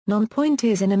Nonpoint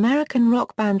is an American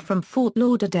rock band from Fort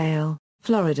Lauderdale,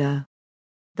 Florida.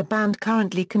 The band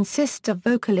currently consists of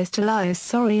vocalist Elias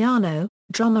Soriano,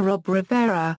 drummer Robb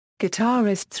Rivera,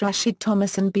 guitarists Rasheed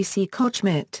Thomas and B.C.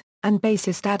 Kochmit, and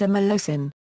bassist Adam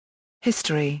Woloszyn.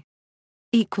 History.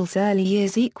 Early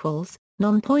years.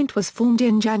 Nonpoint was formed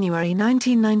in January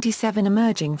 1997,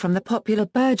 emerging from the popular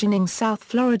burgeoning South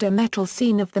Florida metal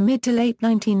scene of the mid to late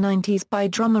 1990s by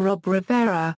drummer Robb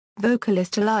Rivera,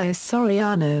 vocalist Elias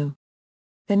Soriano.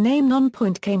 The name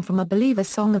Nonpoint came from a Believer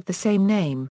song of the same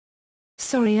name.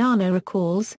 Soriano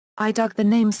recalls, "I dug the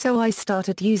name, so I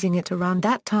started using it around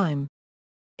that time.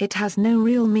 It has no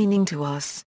real meaning to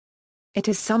us. It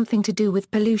is something to do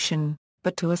with pollution,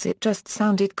 but to us it just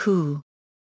sounded cool."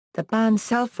 The band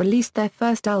self-released their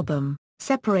first album,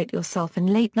 Separate Yourself, in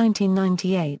late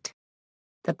 1998.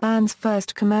 The band's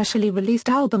first commercially released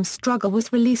album, Struggle,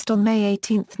 was released on May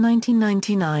 18,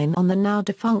 1999 on the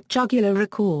now-defunct Jugular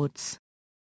Records.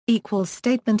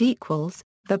 Statement.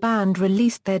 The band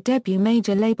released their debut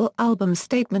major label album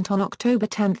Statement on October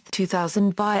 10,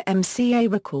 2000 via MCA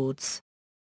Records.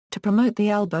 To promote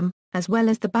the album, as well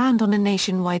as the band on a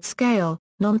nationwide scale,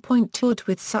 Nonpoint toured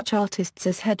with such artists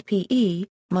as Head P.E.,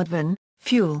 Mudvayne,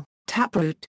 Fuel,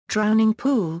 Taproot, Drowning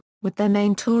Pool, with their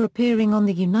main tour appearing on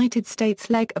the United States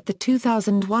leg of the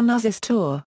 2001 Ozzfest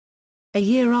tour. A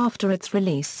year after its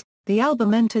release, the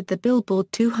album entered the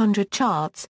Billboard 200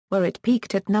 charts, where it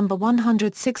peaked at number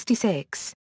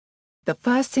 166. The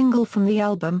first single from the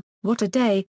album, What a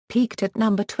Day, peaked at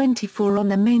number 24 on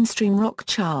the mainstream rock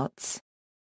charts.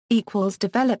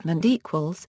 Development.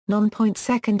 Nonpoint's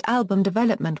second album,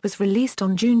 Development, was released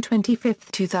on June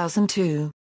 25, 2002.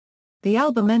 The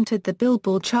album entered the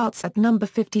Billboard charts at number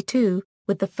 52,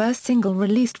 with the first single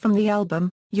released from the album,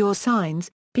 Your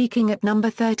Signs, peaking at number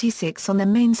 36 on the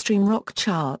mainstream rock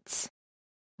charts.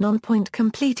 Nonpoint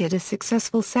completed a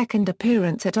successful second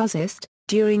appearance at Ozzfest,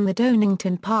 during the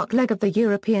Donington Park leg of the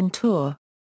European tour.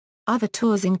 Other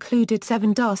tours included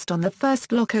Sevendust on the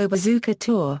first Loco Bazooka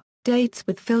tour, dates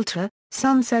with Filter,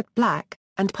 Sunset Black,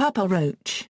 and Papa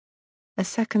Roach. A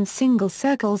second single,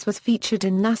 Circles, was featured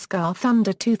in NASCAR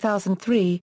Thunder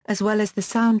 2003, as well as the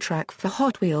soundtrack for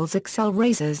Hot Wheels Excel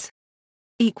Racers.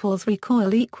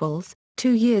 Recoil.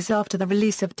 2 years after the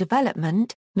release of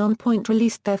Development, Nonpoint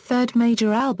released their third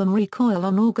major album, Recoil,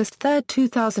 on August 3,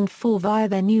 2004 via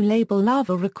their new label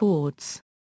Lava Records.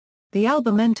 The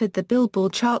album entered the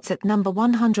Billboard charts at number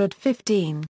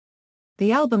 115.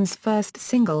 The album's first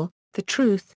single, The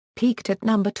Truth, peaked at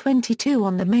number 22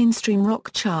 on the mainstream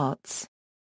rock charts.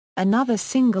 Another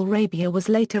single, Rabia, was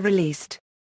later released.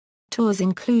 Tours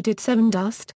included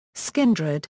Sevendust,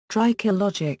 Skindred, Dry Kill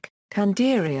Logic,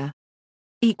 Candiria.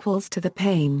 To the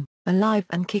Pain, Alive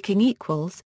and Kicking.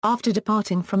 After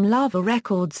departing from Lava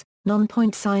Records,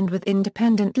 Nonpoint signed with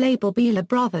independent label Bieler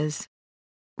Brothers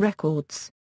Records.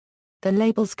 The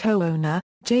label's co-owner,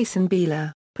 Jason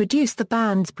Bieler, produced the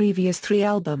band's previous 3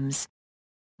 albums.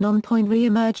 Nonpoint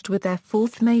re-emerged with their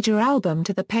fourth major album,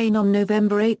 To the Pain, on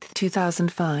November 8,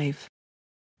 2005.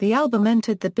 The album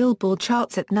entered the Billboard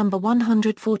charts at number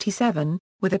 147,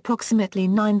 with approximately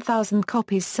 9,000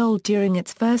 copies sold during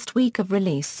its first week of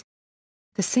release.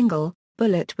 The single,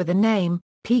 Bullet with a Name,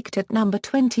 peaked at number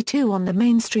 22 on the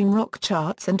mainstream rock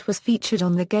charts and was featured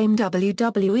on the game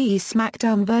WWE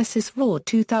SmackDown vs. Raw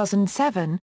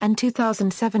 2007, and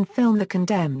 2007 film The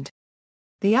Condemned.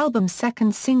 The album's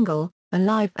second single,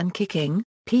 Alive and Kicking,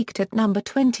 peaked at number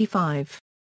 25.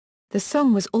 The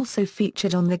song was also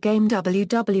featured on the game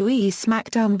WWE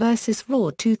SmackDown vs. Raw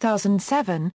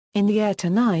 2007, In the Air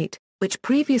Tonight, which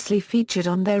previously featured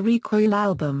on their Recoil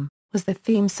album, was the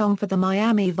theme song for the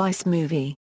Miami Vice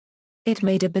movie. It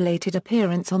made a belated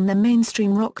appearance on the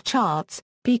mainstream rock charts,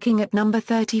 peaking at number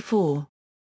 34.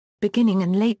 Beginning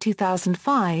in late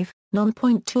 2005,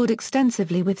 Nonpoint toured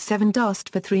extensively with Sevendust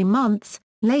for 3 months,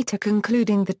 later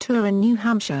concluding the tour in New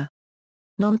Hampshire.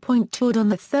 Nonpoint toured on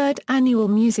the 3rd annual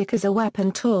Music as a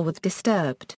Weapon tour with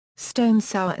Disturbed, Stone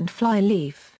Sour and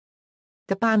Flyleaf.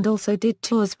 The band also did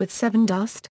tours with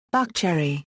Sevendust,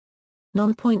 Buckcherry.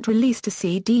 Nonpoint released a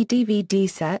CD/DVD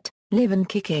set, Live and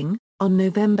Kicking, on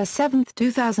November 7,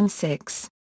 2006.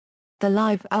 The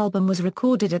live album was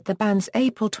recorded at the band's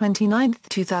April 29,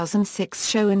 2006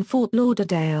 show in Fort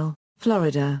Lauderdale,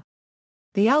 Florida.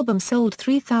 The album sold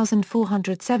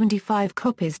 3,475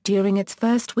 copies during its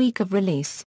first week of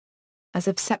release. As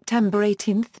of September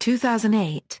 18,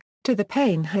 2008, To the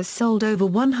Pain has sold over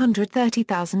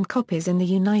 130,000 copies in the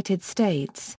United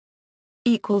States.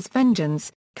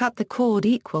 Vengeance, Cut the Cord.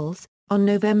 On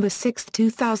November 6,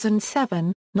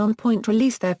 2007, Nonpoint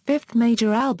released their 5th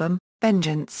major album,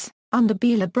 Vengeance, under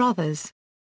Bieler Brothers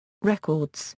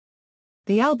Records.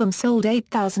 The album sold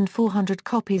 8,400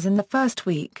 copies in the first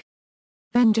week.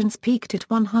 Vengeance peaked at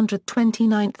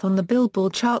 129th on the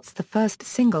Billboard charts. The first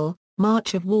single,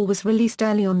 March of War, was released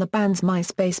early on the band's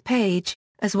MySpace page,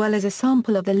 as well as a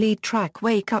sample of the lead track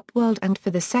Wake Up World, and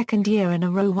for the second year in a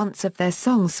row one of their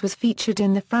songs was featured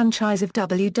in the franchise of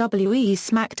WWE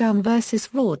SmackDown vs.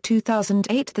 Raw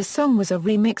 2008. The song was a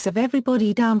remix of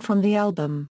Everybody Down from the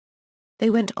album. They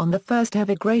went on the first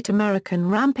ever Great American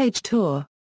Rampage tour.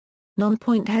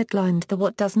 Nonpoint headlined the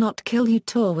What Does Not Kill You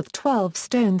tour with 12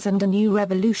 Stones and A New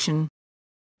Revolution.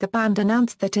 The band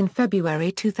announced that in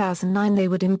February 2009 they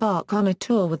would embark on a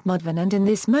tour with Mudvayne and In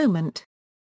This Moment.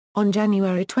 On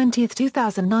January 20,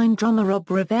 2009, drummer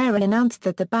Robb Rivera announced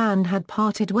that the band had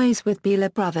parted ways with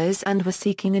Bieler Brothers and was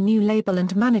seeking a new label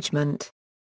and management.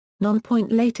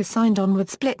 Nonpoint later signed on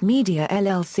with Split Media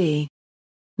LLC.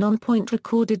 Nonpoint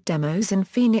recorded demos in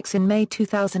Phoenix in May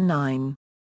 2009.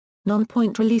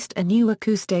 Nonpoint released a new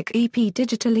acoustic EP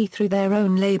digitally through their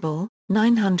own label,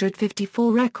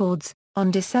 954 Records, on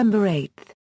December 8.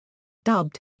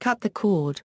 Dubbed, Cut the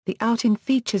Cord, the outing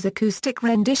features acoustic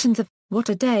renditions of What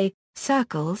a Day,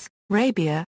 Circles,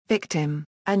 Rabia, Victim,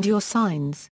 and Your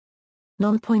Signs.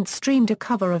 Nonpoint streamed a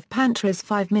cover of Pantra's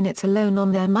 5 Minutes Alone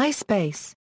on their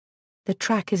MySpace. The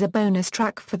track is a bonus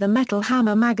track for the Metal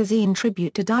Hammer magazine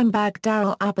tribute to Dimebag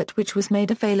Darrell Abbott, which was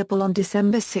made available on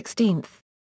December 16.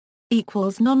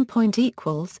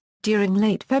 Nonpoint. During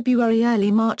late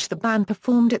February-early March the band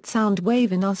performed at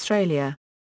Soundwave in Australia.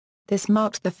 This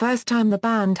marked the first time the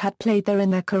band had played there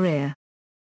in their career.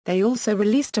 They also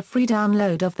released a free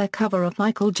download of their cover of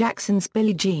Michael Jackson's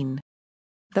Billie Jean.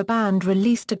 The band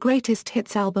released a greatest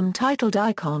hits album titled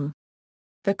Icon.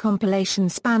 The compilation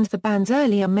spanned the band's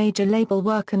earlier major label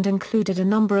work and included a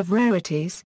number of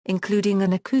rarities, including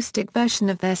an acoustic version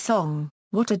of their song,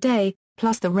 What a Day,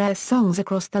 plus the rare songs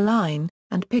Across the Line,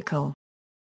 and Pickle.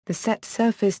 The set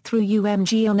surfaced through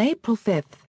UMG on April 5.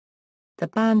 The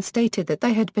band stated that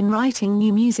they had been writing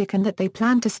new music and that they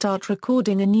planned to start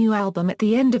recording a new album at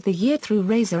the end of the year through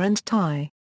Razor and Tie.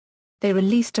 They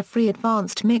released a free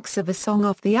advanced mix of a song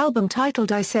off the album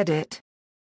titled I Said It.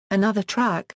 Another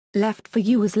track, Left for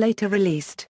You, was later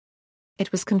released.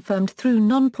 It was confirmed through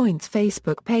Nonpoint's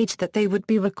Facebook page that they would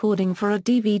be recording for a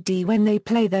DVD when they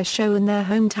play their show in their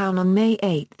hometown on May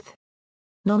 8.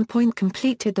 Nonpoint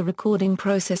completed the recording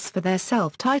process for their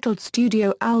self-titled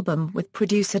studio album with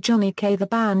producer Johnny K. The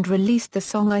band released the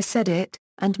song I Said It,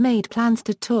 and made plans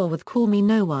to tour with Call Me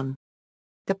No One.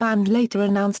 The band later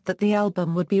announced that the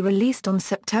album would be released on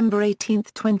September 18,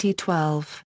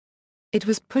 2012. It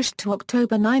was pushed to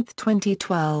October 9,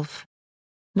 2012.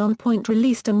 Nonpoint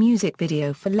released a music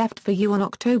video for Left for You on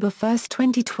October 1,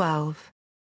 2012.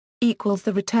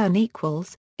 The Return.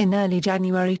 In early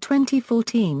January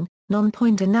 2014,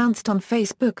 Nonpoint announced on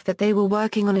Facebook that they were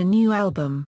working on a new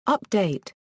album.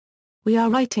 Update: We are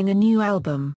writing a new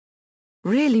album.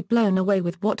 Really blown away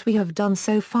with what we have done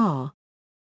so far.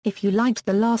 If you liked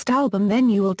the last album then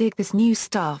you will dig this new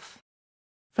stuff.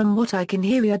 From what I can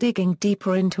hear we are digging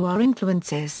deeper into our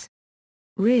influences.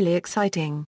 Really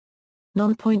exciting.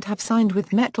 Nonpoint have signed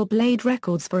with Metal Blade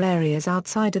Records for areas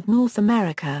outside of North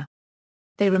America.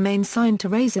 They remain signed to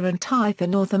Razor and Tie for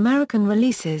North American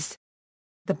releases.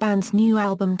 The band's new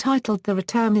album titled The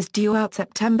Return is due out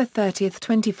September 30,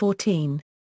 2014.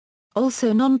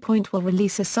 Also Nonpoint will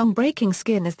release a song Breaking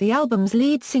Skin as the album's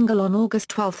lead single on August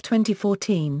 12,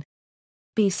 2014.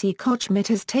 B.C. Kochmit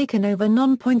has taken over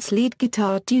Nonpoint's lead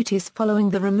guitar duties following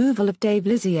the removal of Dave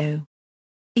Lizio.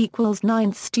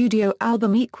 Ninth studio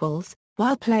album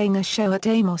while playing a show at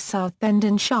Amos South Bend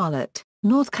in Charlotte,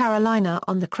 North Carolina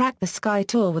on the Crack the Sky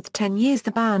tour with 10 Years,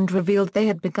 the band revealed they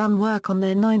had begun work on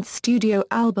their 9th studio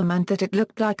album and that it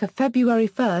looked like a February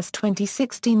 1,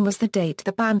 2016 was the date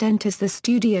the band enters the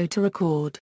studio to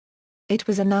record. It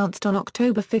was announced on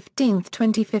October 15,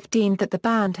 2015 that the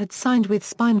band had signed with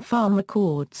Spine Farm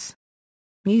Records.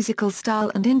 Musical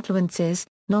style and influences: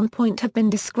 Nonpoint have been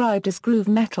described as groove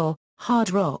metal,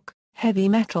 hard rock, heavy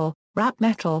metal, rap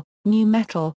metal, nu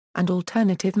metal, and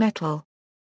alternative metal.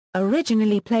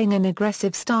 Originally playing an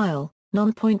aggressive style,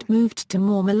 Nonpoint moved to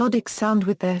more melodic sound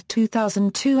with their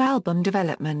 2002 album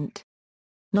Development.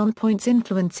 Nonpoint's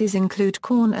influences include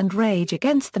Korn and Rage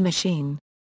Against the Machine.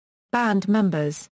 Band members: